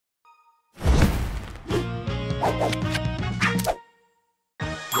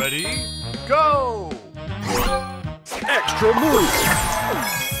Ready, go! Extra move!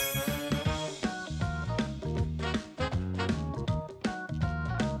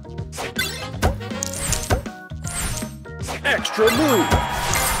 Extra move!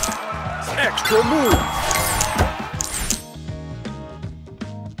 Extra move!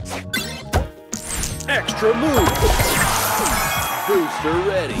 Extra move! Booster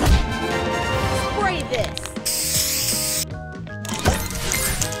ready! Spray this!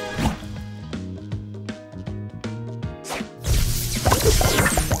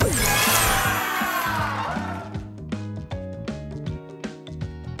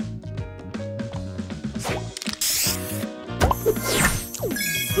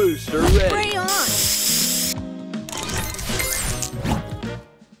 Booster ready! Spray on!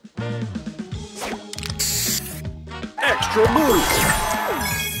 Extra move!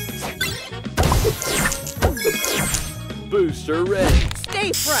 Booster ready!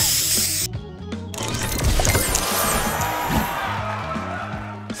 Stay fresh!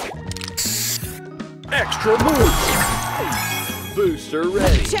 Extra move! Booster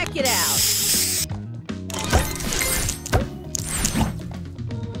ready! Check it out!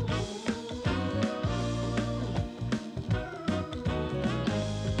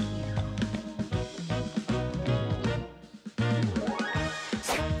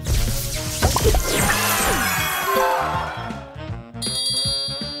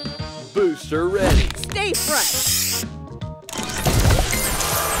 Booster ready! Stay fresh!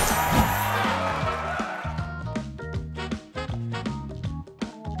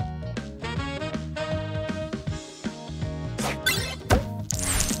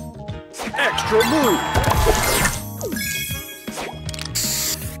 Extra move!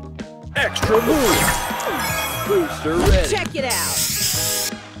 Extra move! Booster ready! Check it out!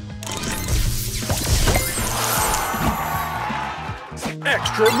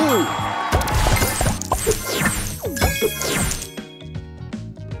 Extra move!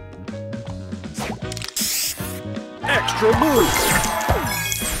 Extra move!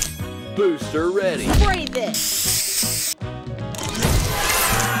 Booster ready! Spray this!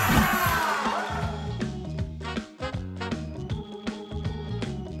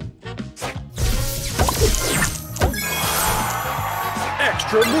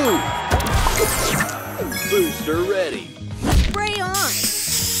 Extra move! Booster ready! Spray on!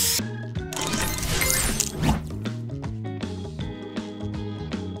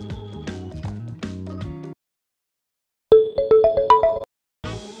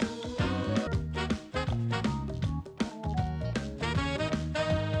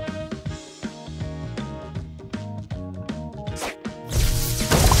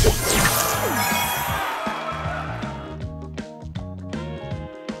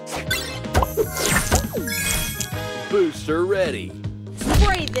 Booster ready!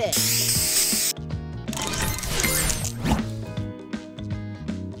 Spray this!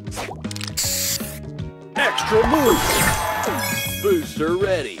 Extra move! Booster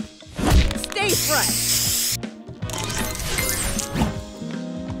ready! Stay fresh!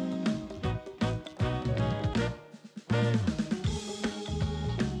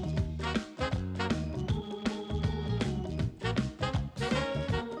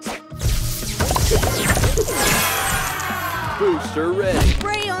 Booster ready!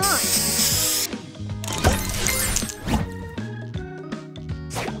 Spray on!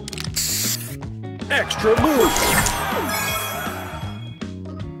 Extra move!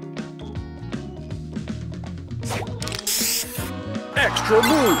 Extra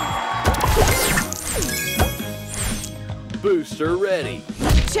move! Booster ready!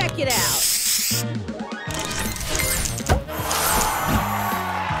 Check it out!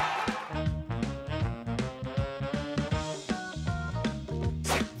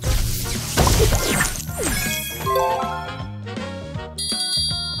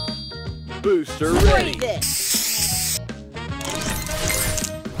 Booster Spray ready! this!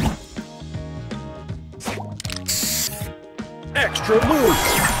 Extra move!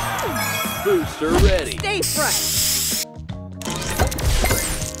 Booster ready! Stay fresh!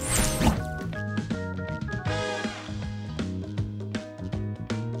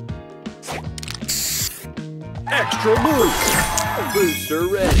 Extra move! Booster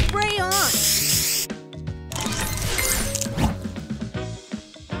ready! Spray on!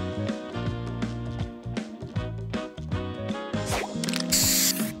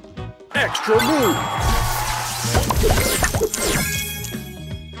 Extra move!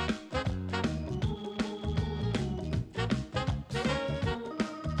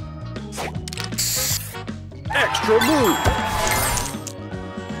 Extra move!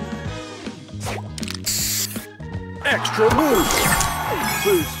 Extra move.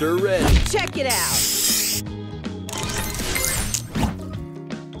 Booster ready. Check it out.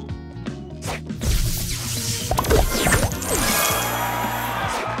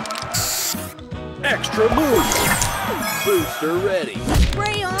 Extra move. Booster ready.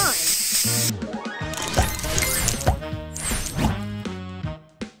 Spray on.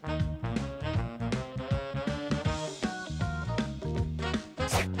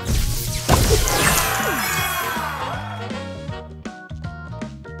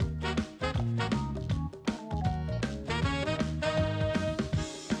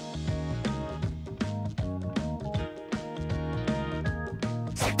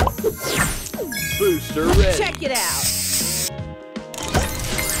 Booster ready. Check it out.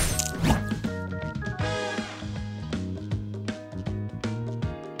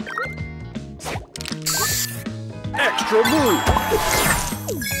 Extra move.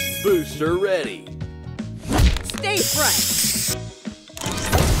 Booster ready. Stay fresh.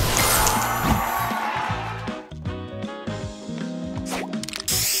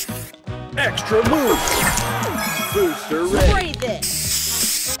 Extra move. Booster ready. Spray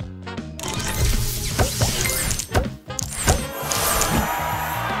this.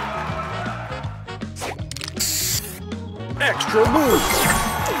 Extra move.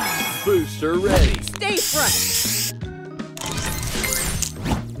 Booster ready. Stay fresh.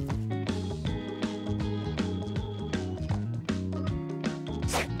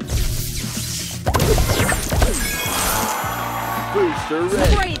 Booster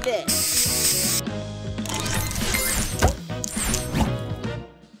ready. Spray this.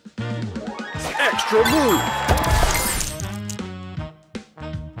 Extra move.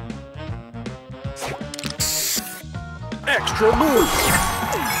 Extra move.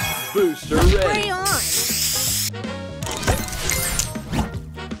 Booster Spray ready. on.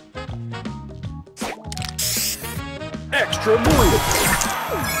 Extra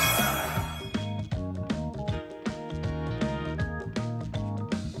move.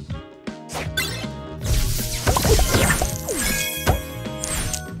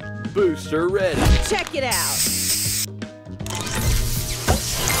 Booster ready. Check it out.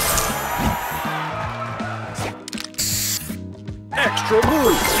 Extra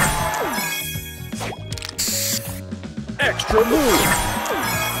move. Extra move.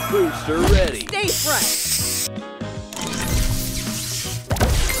 Booster ready. Stay fresh.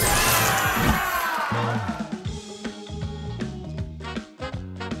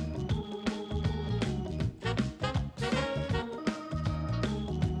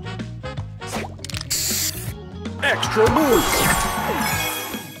 Extra move.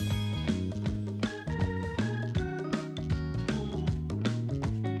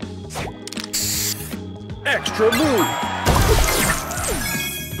 Extra move.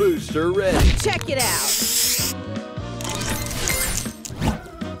 Booster ready. Check it out.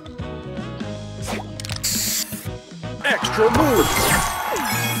 Extra move.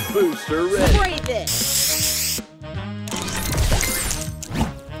 Booster ready. Spray this.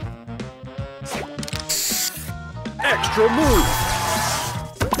 Extra move.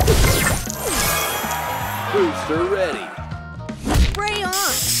 Booster ready. Spray on.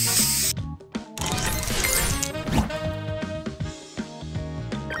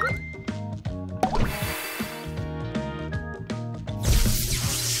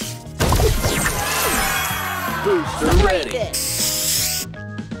 Booster Spray ready. this.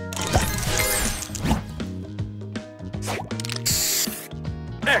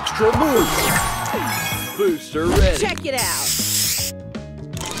 Extra move. Booster ready. Check it out.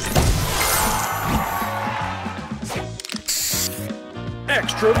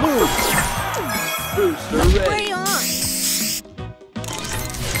 Extra move. Booster Spray ready. on.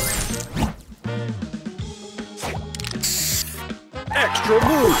 Extra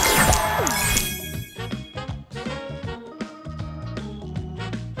move.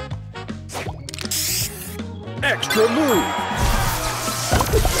 Extra move.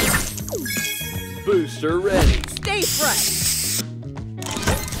 Booster ready. Stay fresh.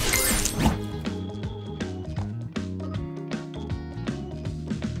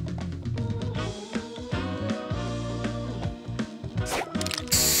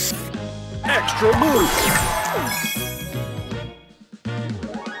 Extra move.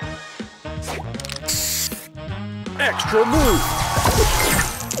 Extra move.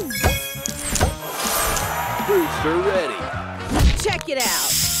 Booster ready. Check it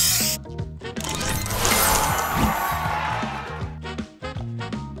out.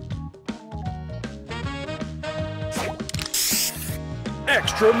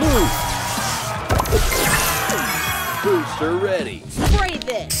 Extra move. Booster ready. Spray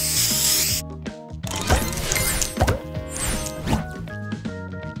this.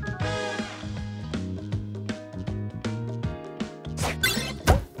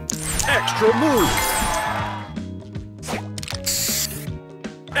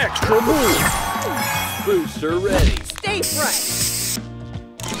 Extra move. Booster ready. Stay fresh.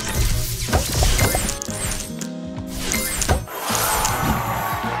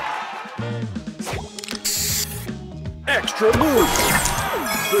 Extra move.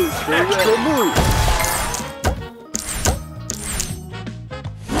 Booster extra move.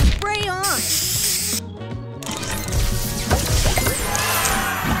 Spray on.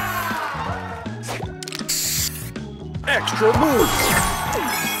 Extra move.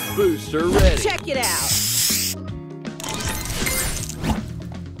 Booster ready. Check it out.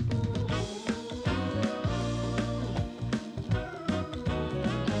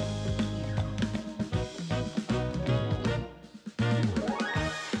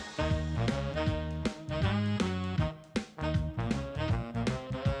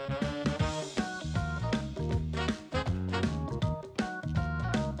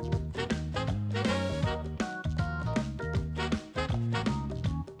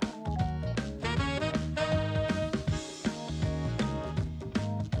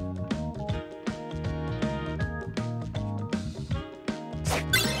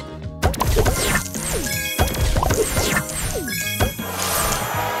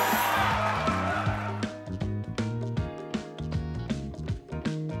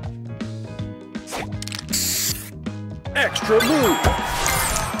 Extra move.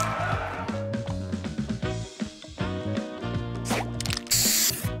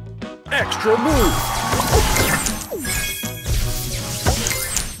 Extra move.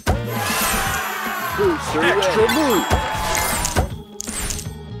 Booster extra ready. Move.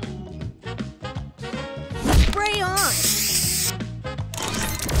 Spray on.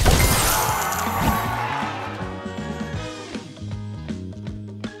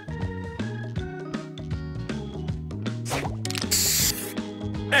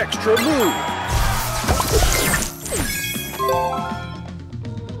 Extra move.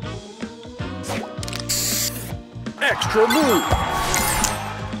 Extra move.